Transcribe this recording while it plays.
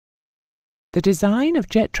The design of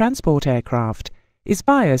jet transport aircraft is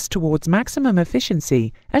biased towards maximum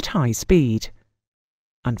efficiency at high speed.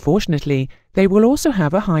 Unfortunately, they will also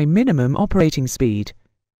have a high minimum operating speed,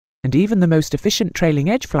 and even the most efficient trailing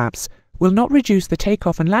edge flaps will not reduce the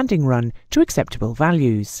takeoff and landing run to acceptable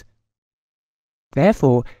values.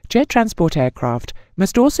 Therefore, jet transport aircraft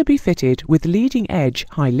must also be fitted with leading-edge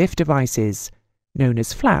high-lift devices, known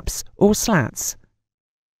as flaps or slats.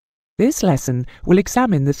 This lesson will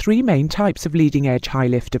examine the three main types of leading-edge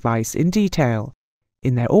high-lift device in detail,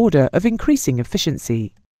 in their order of increasing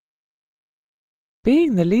efficiency.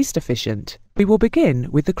 Being the least efficient, we will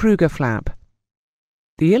begin with the Kruger flap.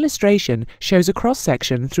 The illustration shows a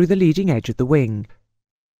cross-section through the leading edge of the wing.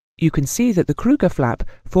 You can see that the Kruger flap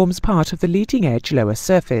forms part of the leading edge lower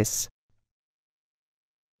surface.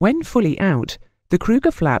 When fully out, the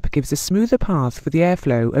Kruger flap gives a smoother path for the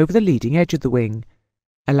airflow over the leading edge of the wing,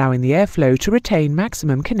 allowing the airflow to retain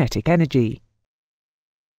maximum kinetic energy.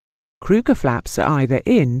 Kruger flaps are either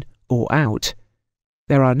in or out.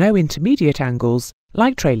 There are no intermediate angles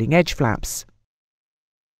like trailing edge flaps.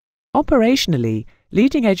 Operationally,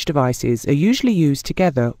 leading edge devices are usually used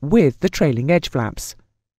together with the trailing edge flaps.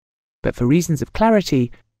 But for reasons of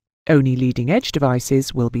clarity, only leading edge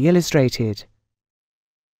devices will be illustrated.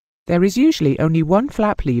 There is usually only one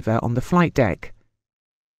flap lever on the flight deck.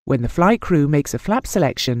 When the flight crew makes a flap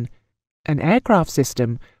selection, an aircraft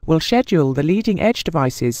system will schedule the leading edge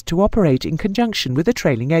devices to operate in conjunction with the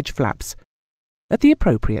trailing edge flaps at the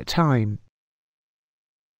appropriate time.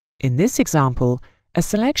 In this example, a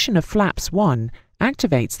selection of flaps 1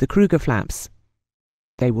 activates the Kruger flaps.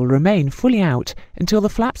 They will remain fully out until the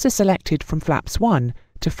flaps are selected from flaps 1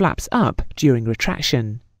 to flaps up during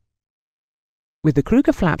retraction. With the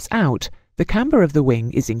Kruger flaps out, the camber of the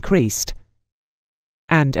wing is increased.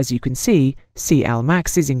 And as you can see, CL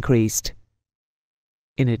max is increased.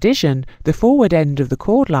 In addition, the forward end of the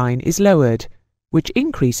chord line is lowered, which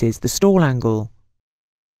increases the stall angle.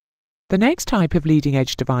 The next type of leading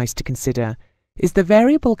edge device to consider is the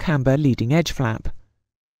variable camber leading edge flap.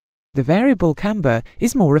 The variable camber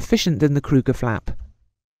is more efficient than the Kruger flap.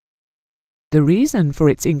 The reason for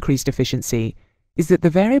its increased efficiency is that the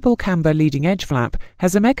variable camber leading edge flap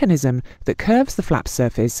has a mechanism that curves the flap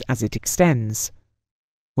surface as it extends.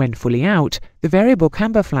 When fully out, the variable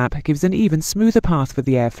camber flap gives an even smoother path for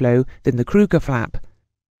the airflow than the Kruger flap,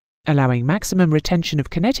 allowing maximum retention of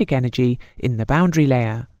kinetic energy in the boundary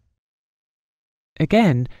layer.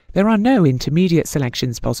 Again, there are no intermediate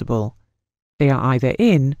selections possible. They are either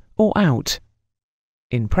in or out.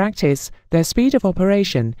 In practice, their speed of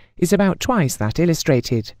operation is about twice that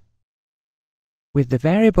illustrated. With the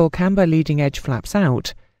variable camber leading edge flaps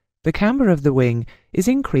out, the camber of the wing is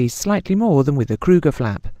increased slightly more than with the Kruger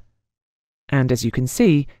flap. And as you can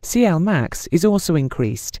see, CL max is also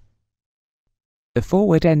increased. The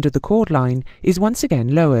forward end of the chord line is once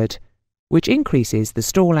again lowered, which increases the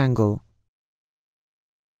stall angle.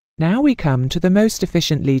 Now we come to the most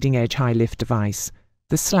efficient leading edge high lift device,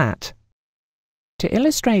 the slat. To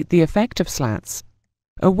illustrate the effect of slats,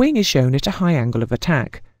 a wing is shown at a high angle of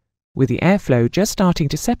attack, with the airflow just starting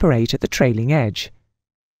to separate at the trailing edge.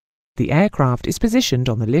 The aircraft is positioned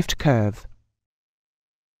on the lift curve.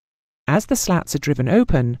 As the slats are driven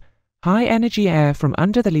open, high energy air from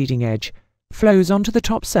under the leading edge flows onto the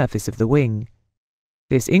top surface of the wing.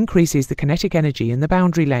 This increases the kinetic energy in the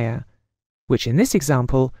boundary layer, which in this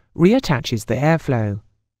example reattaches the airflow.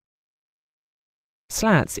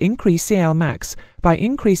 Slats increase CL max by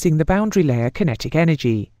increasing the boundary layer kinetic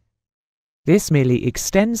energy. This merely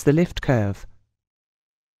extends the lift curve.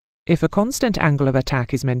 If a constant angle of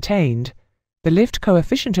attack is maintained, the lift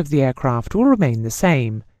coefficient of the aircraft will remain the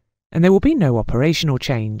same, and there will be no operational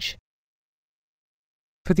change.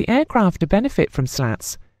 For the aircraft to benefit from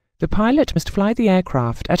slats, the pilot must fly the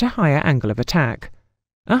aircraft at a higher angle of attack,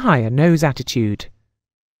 a higher nose attitude.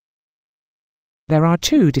 There are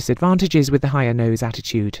two disadvantages with the higher nose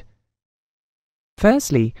attitude.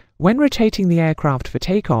 Firstly, when rotating the aircraft for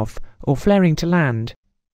takeoff or flaring to land,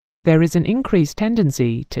 there is an increased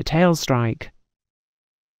tendency to tail strike.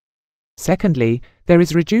 Secondly, there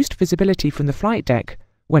is reduced visibility from the flight deck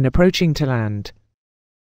when approaching to land.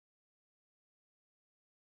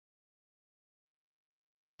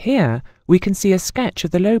 Here we can see a sketch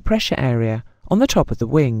of the low pressure area on the top of the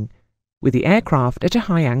wing, with the aircraft at a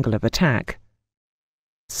high angle of attack.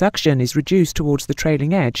 Suction is reduced towards the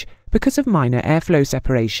trailing edge because of minor airflow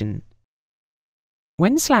separation.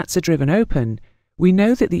 When slats are driven open, we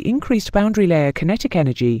know that the increased boundary layer kinetic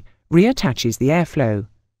energy reattaches the airflow.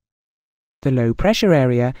 The low pressure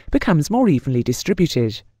area becomes more evenly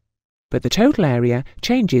distributed, but the total area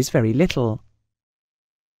changes very little.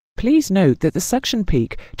 please note that the suction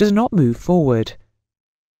peak does not move forward,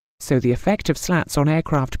 so the effect of slats on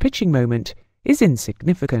aircraft pitching moment is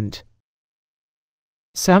insignificant.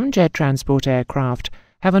 Some jet transport aircraft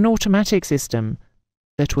have an automatic system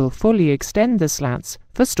that will fully extend the slats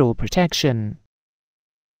for stall protection.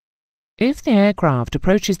 If the aircraft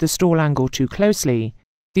approaches the stall angle too closely,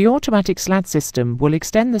 the automatic slat system will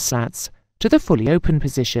extend the slats to the fully open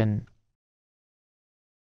position.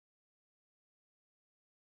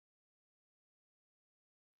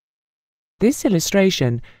 This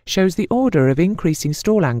illustration shows the order of increasing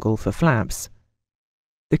stall angle for flaps.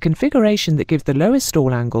 The configuration that gives the lowest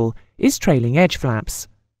stall angle is trailing edge flaps.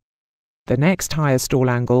 The next highest stall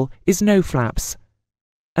angle is no flaps,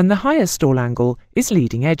 and the highest stall angle is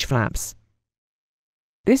leading edge flaps.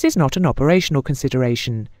 This is not an operational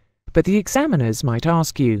consideration, but the examiners might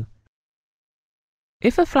ask you.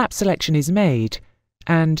 If a flap selection is made,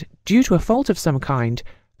 and, due to a fault of some kind,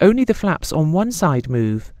 only the flaps on one side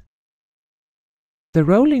move, the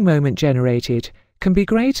rolling moment generated can be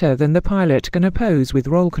greater than the pilot can oppose with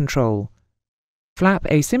roll control. Flap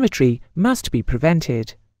asymmetry must be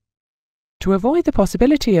prevented. To avoid the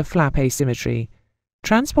possibility of flap asymmetry,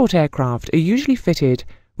 transport aircraft are usually fitted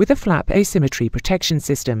with a flap asymmetry protection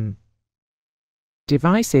system.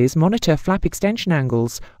 Devices monitor flap extension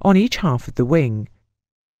angles on each half of the wing,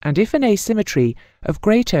 and if an asymmetry of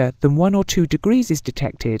greater than 1 or 2 degrees is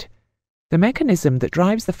detected, the mechanism that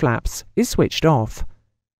drives the flaps is switched off,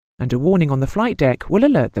 and a warning on the flight deck will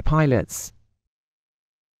alert the pilots.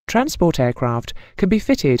 Transport aircraft can be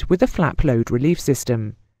fitted with a flap load relief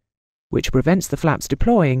system, which prevents the flaps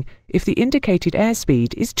deploying if the indicated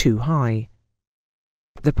airspeed is too high.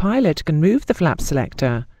 The pilot can move the flap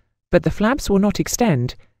selector, but the flaps will not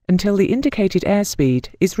extend until the indicated airspeed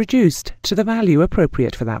is reduced to the value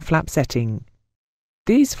appropriate for that flap setting.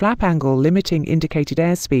 These flap angle limiting indicated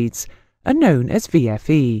airspeeds are known as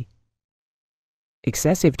VFE.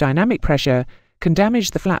 Excessive dynamic pressure can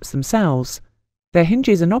damage the flaps themselves, their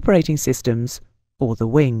hinges and operating systems, or the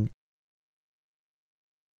wing.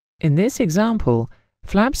 In this example,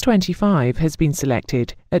 flaps 25 has been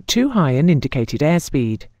selected at too high an indicated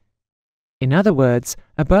airspeed. In other words,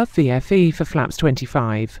 above VFE for flaps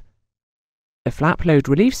 25. The flap load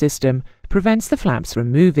relief system prevents the flaps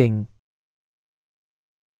from moving.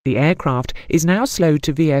 The aircraft is now slowed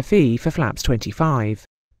to VFE for flaps 25,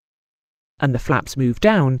 and the flaps move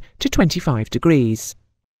down to 25 degrees.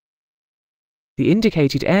 The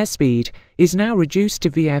indicated airspeed is now reduced to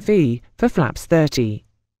VFE for flaps 30.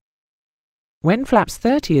 When flaps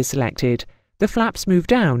 30 is selected, the flaps move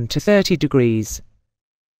down to 30 degrees.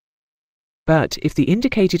 But if the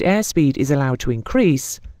indicated airspeed is allowed to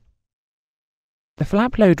increase, the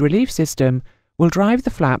flap load relief system will drive the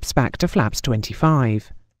flaps back to flaps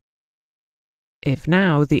 25. If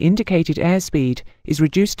now the indicated airspeed is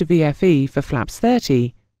reduced to VFE for flaps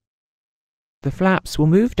 30, the flaps will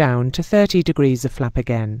move down to 30 degrees of flap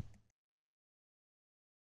again.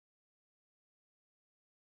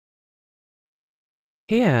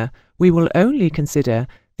 Here, we will only consider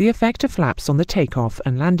the effect of flaps on the takeoff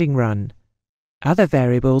and landing run. Other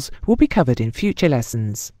variables will be covered in future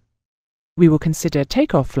lessons. We will consider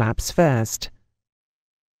takeoff flaps first.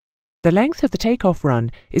 The length of the takeoff run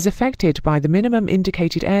is affected by the minimum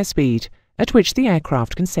indicated airspeed at which the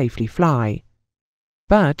aircraft can safely fly.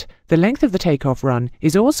 But the length of the takeoff run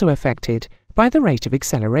is also affected by the rate of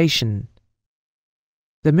acceleration.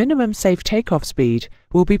 The minimum safe takeoff speed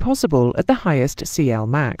will be possible at the highest CL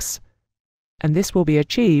max, and this will be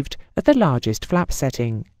achieved at the largest flap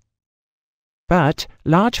setting. But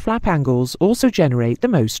large flap angles also generate the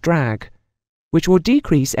most drag, which will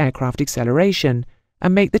decrease aircraft acceleration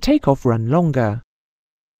and make the takeoff run longer.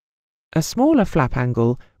 A smaller flap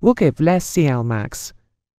angle will give less CL max,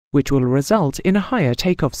 which will result in a higher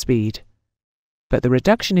takeoff speed, but the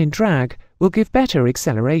reduction in drag will give better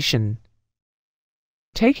acceleration.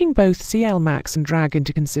 Taking both CL max and drag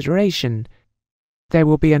into consideration, there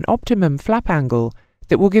will be an optimum flap angle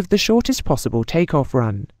that will give the shortest possible takeoff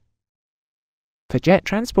run. For jet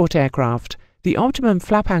transport aircraft, the optimum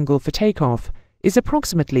flap angle for takeoff is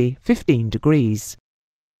approximately 15 degrees.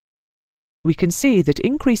 We can see that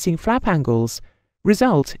increasing flap angles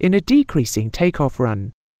result in a decreasing takeoff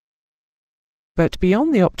run. But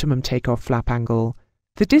beyond the optimum takeoff flap angle,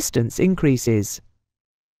 the distance increases.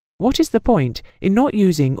 What is the point in not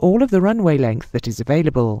using all of the runway length that is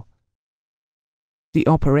available? The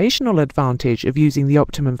operational advantage of using the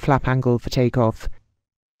optimum flap angle for takeoff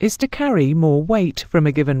is to carry more weight from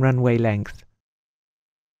a given runway length.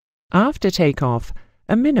 After takeoff,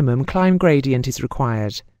 a minimum climb gradient is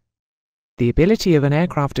required. The ability of an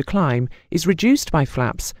aircraft to climb is reduced by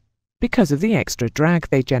flaps because of the extra drag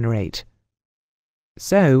they generate.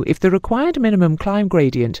 So, if the required minimum climb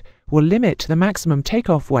gradient will limit the maximum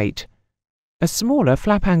takeoff weight, a smaller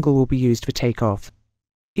flap angle will be used for takeoff,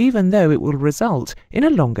 even though it will result in a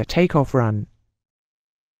longer takeoff run.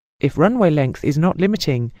 If runway length is not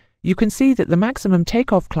limiting, you can see that the maximum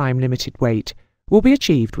takeoff climb limited weight will be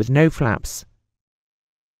achieved with no flaps.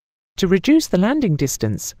 To reduce the landing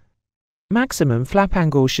distance, maximum flap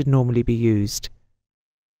angle should normally be used.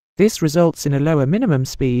 This results in a lower minimum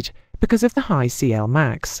speed because of the high CL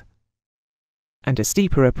max, and a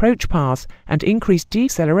steeper approach path and increased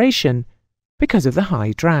deceleration because of the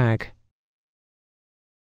high drag.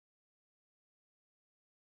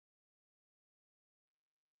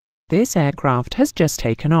 This aircraft has just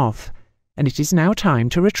taken off, and it is now time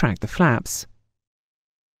to retract the flaps.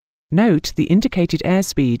 Note the indicated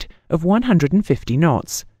airspeed of 150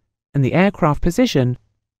 knots and the aircraft position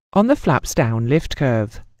on the flaps down lift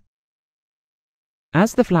curve.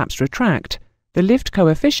 As the flaps retract, the lift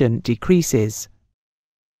coefficient decreases.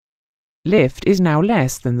 Lift is now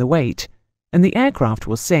less than the weight, and the aircraft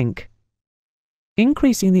will sink.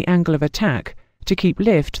 Increasing the angle of attack to keep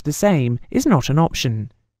lift the same is not an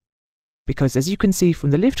option, because as you can see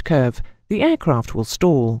from the lift curve, the aircraft will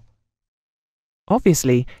stall.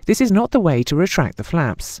 Obviously, this is not the way to retract the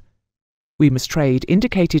flaps. We must trade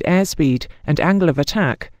indicated airspeed and angle of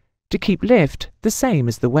attack to keep lift the same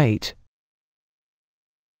as the weight.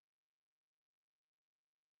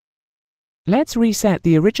 Let's reset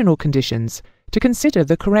the original conditions to consider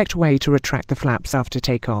the correct way to retract the flaps after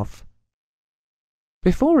takeoff.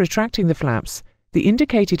 Before retracting the flaps, the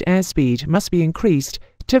indicated airspeed must be increased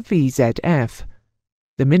to VZF,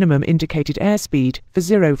 the minimum indicated airspeed for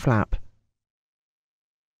zero flap.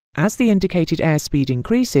 As the indicated airspeed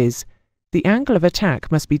increases, the angle of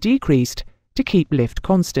attack must be decreased to keep lift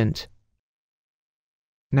constant.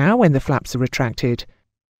 Now when the flaps are retracted,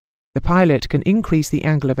 the pilot can increase the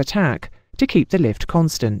angle of attack to keep the lift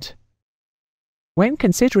constant. When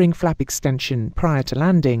considering flap extension prior to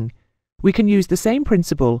landing, we can use the same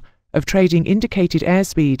principle of trading indicated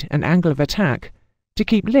airspeed and angle of attack to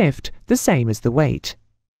keep lift the same as the weight.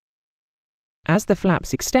 As the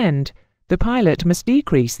flaps extend, the pilot must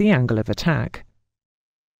decrease the angle of attack.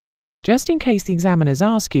 Just in case the examiners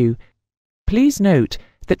ask you, please note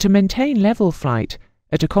that to maintain level flight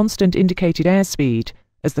at a constant indicated airspeed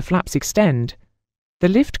as the flaps extend, the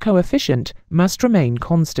lift coefficient must remain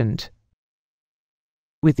constant.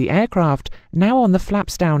 With the aircraft now on the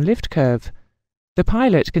flaps down lift curve, the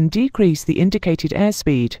pilot can decrease the indicated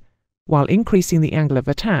airspeed while increasing the angle of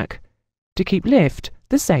attack to keep lift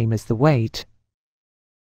the same as the weight.